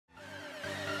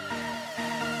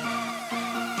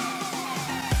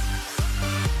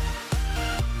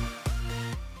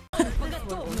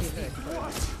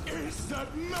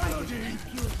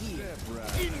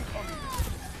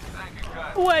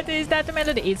What is that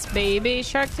melody? It's Baby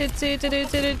Shark. Oh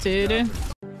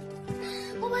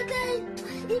my god!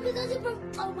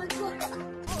 Oh my god!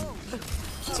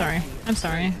 Sorry. I'm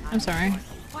sorry. I'm sorry.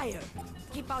 Fire!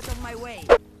 Keep out of my way.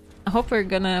 I hope we're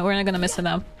not gonna mess it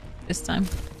up this time.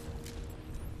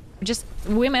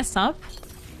 We messed up.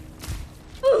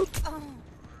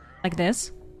 Like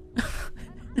this.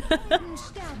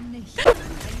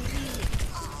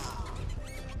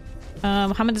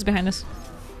 Muhammad is behind us.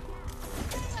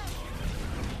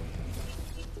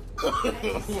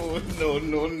 No,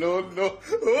 no, no, no.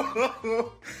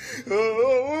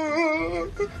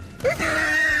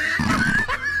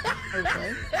 Okay.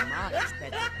 Much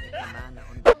better than a man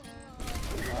on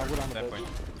That point.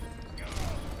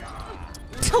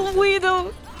 The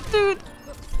widow, dude.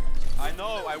 I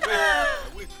know, I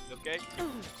whiffed, okay?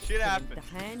 Shit happened.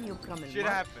 the hand you come and Shit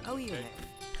walk. happened. Oh, you okay?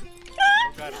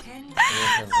 have.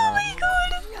 Oh my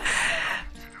god.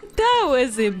 That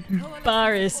was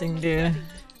embarrassing, dude.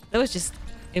 That was just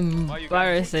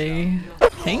embarrassing.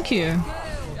 Thank you. Yeah.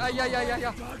 Ay,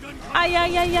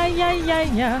 ay, ay, ay, ay, ay,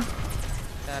 yeah.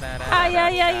 Ay,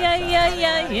 ay, ay, ay, ay,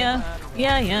 ay, yeah.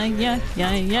 Yeah, yeah, yeah,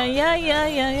 yeah, yeah, yeah,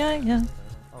 yeah, yeah, yeah.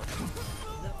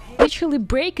 Literally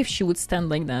break if she would stand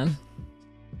like that.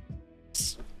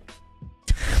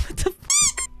 What the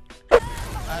fuck?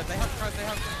 They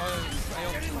have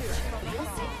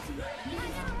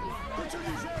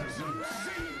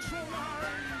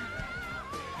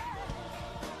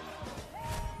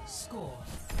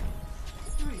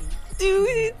Dude,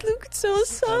 it looked so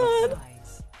sad.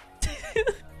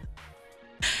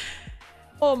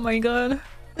 Oh my god.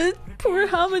 That poor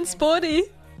Hammond's body.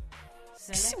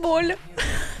 Small.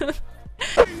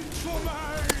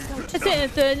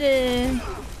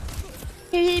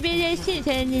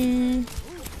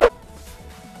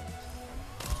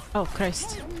 Oh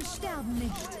Christ.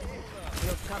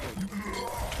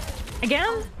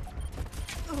 Again?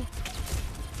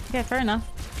 Okay, fair enough.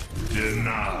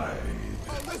 Denied.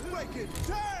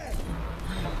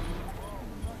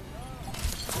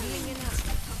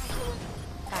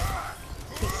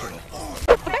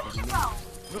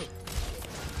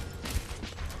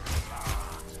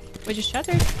 We just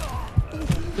shattered.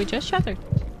 We just shattered.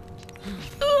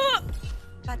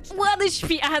 1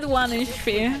 HP. I had 1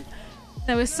 HP.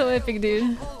 That was so epic,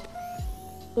 dude.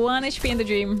 1 HP in the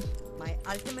dream. My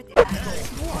ultimate.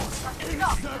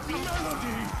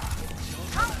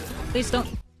 Please don't.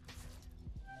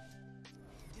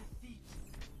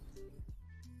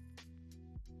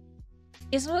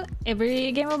 Is what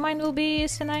every game of mine will be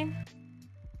C9?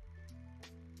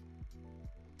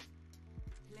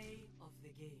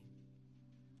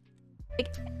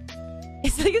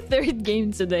 It's like a 3rd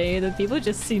game today that people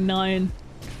just C9.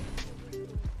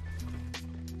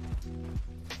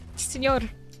 Señor.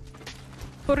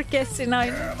 ¿Por qué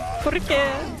C9? ¿Por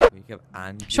qué?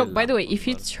 Shock, by the way, if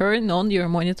you turn on your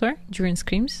monitor during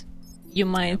screams, you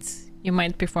might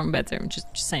perform better. I'm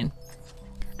just saying.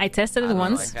 I tested it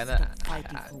once.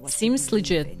 Seems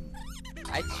legit.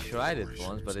 I tried it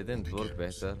once, but it didn't work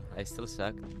better. I still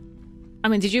suck. I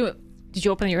mean, did you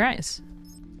open your eyes?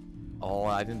 Oh,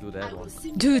 I didn't do that one.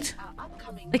 Dude,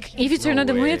 like if you turn on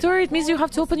the monitor, it means you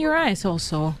have to open your eyes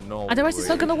also. No Otherwise, it's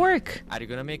not gonna work. Are you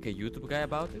gonna make a YouTube guy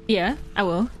about it? Yeah, I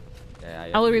will.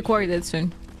 Yeah, I will record it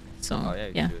soon. So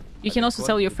yeah, you can also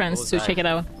tell your friends to check it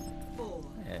out.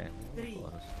 Yeah.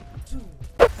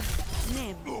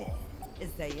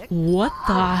 What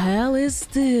the hell is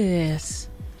this?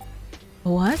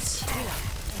 What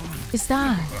is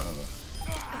that?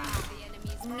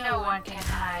 No one can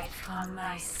hide from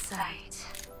my sight.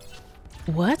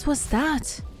 What was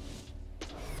that?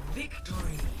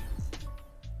 Victory.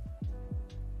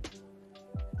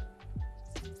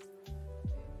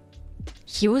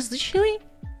 He was literally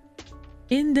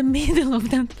in the middle of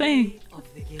that thing.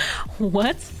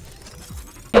 What?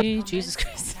 Hey, Jesus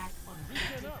Christ.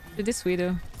 Dude, this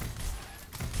widow.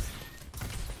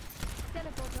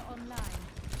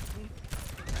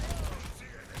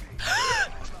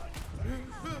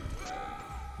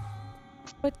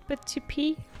 But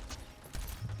TP?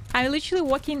 I literally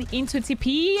walking into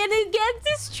TP and it gets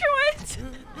destroyed.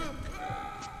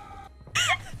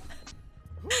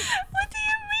 What do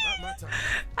you mean?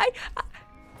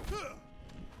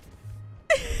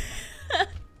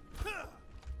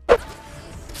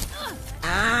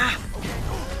 Ah!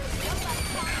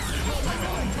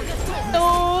 No!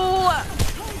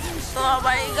 Oh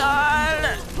my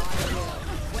god!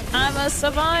 I'm a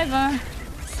survivor.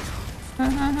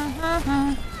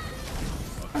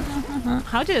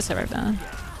 How did I survive that?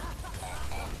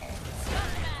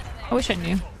 I wish I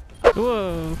knew.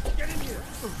 Whoa.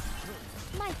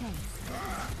 My thanks.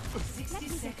 60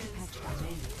 seconds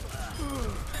remaining.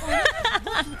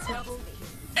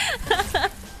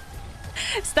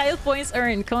 Style points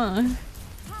earned. Come on.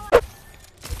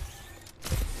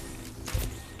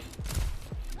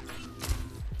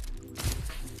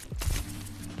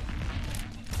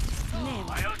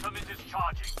 My ultimate is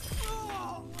charging.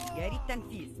 Get it and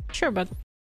fizz. Sure, but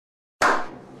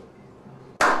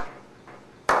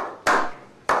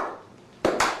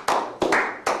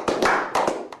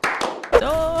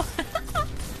oh.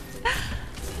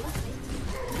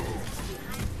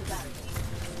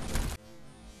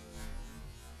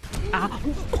 Ah,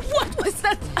 what was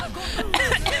that?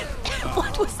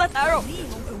 What was that arrow?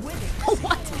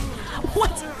 What?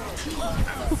 What?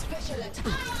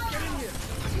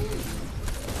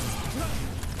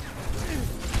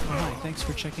 Hi, thanks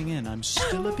for checking in. I'm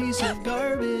still a piece of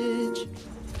garbage.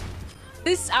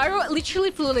 This arrow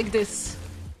literally flew like this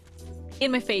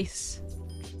in my face.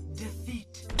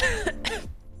 Defeat.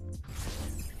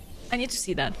 I need to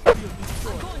see that.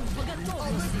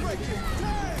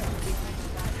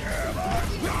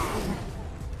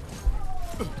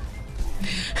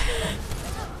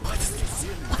 What is this?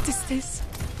 What is this?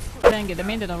 Dang it, I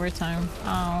made it overtime.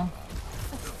 Oh.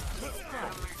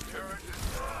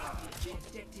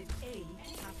 Objective A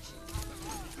captured.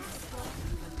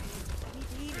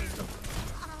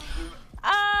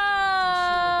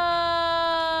 Ah!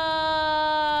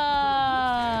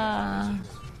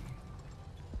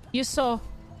 You saw.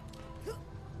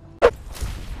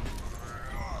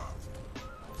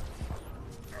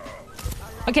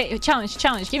 Okay, challenge.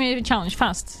 Give me a challenge,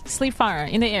 fast. Sleep fire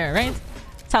in the air, right?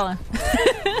 Tell her.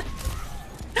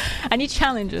 I need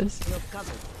challenges.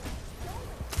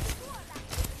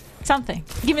 Something.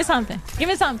 Give me something.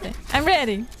 I'm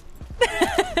ready.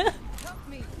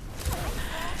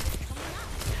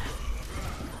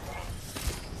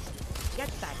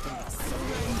 Get back in this.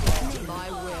 My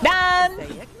will. Done. Say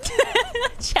it.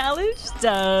 Challenge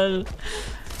done.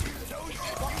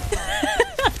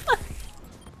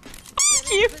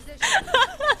 You.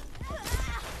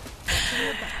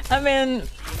 I mean,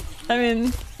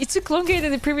 it took longer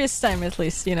than the previous time, at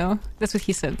least, you know? That's what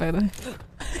he said, by the way.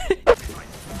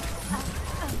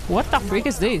 What the freak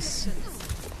is this?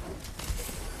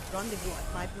 Rendezvous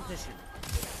at my position.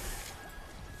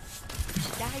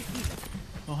 Die fever.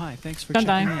 Oh, hi, thanks for Don't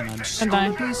checking die. in. I'm Don't still die.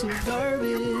 a piece of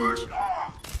garbage.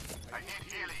 I need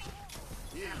healing.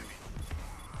 Heal me.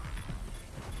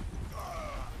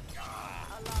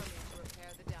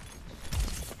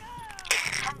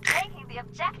 I'm taking the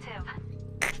objective.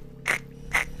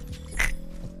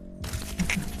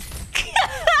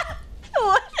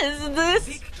 What is this?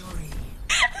 Victory.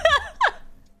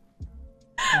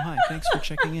 Oh, hi, thanks for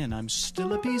checking in. I'm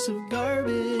still a piece of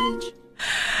garbage.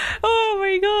 Oh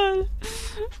my god.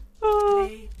 Oh.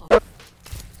 Play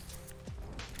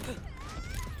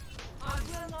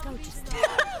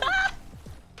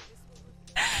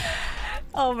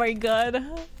Oh my god.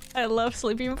 I love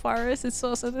sleeping forest. It's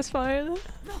so satisfying.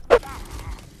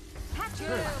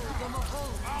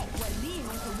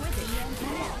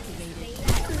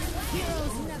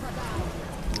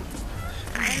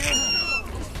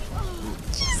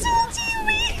 She's ulting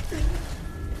me.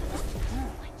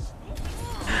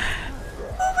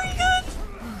 Oh my god.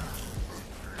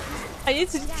 I need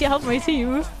to help my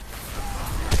team.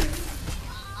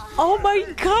 Oh my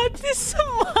god, this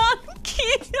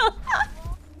monkey.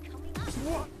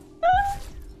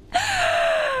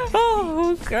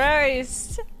 Oh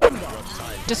Christ.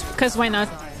 Just because why not?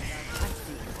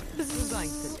 Who's going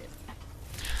to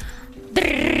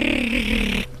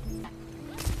live?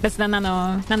 That's the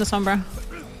nano sombra.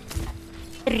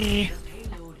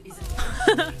 payload is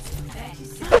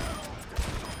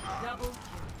double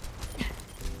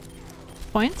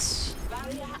Points?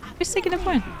 Who's taking a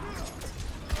point?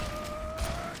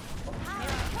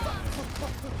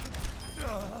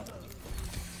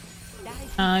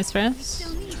 Nice rest.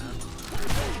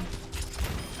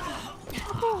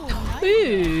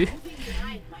 Ooh.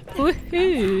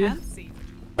 Woohoo.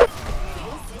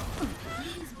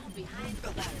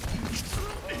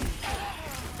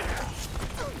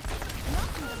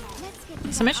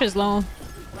 Symmetry is low.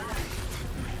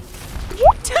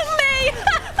 To me!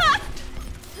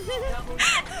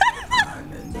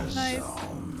 Nice.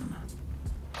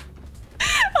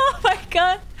 Oh my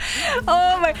god.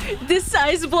 Oh my. This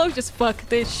ice block just fucked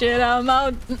this shit. I'm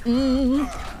out.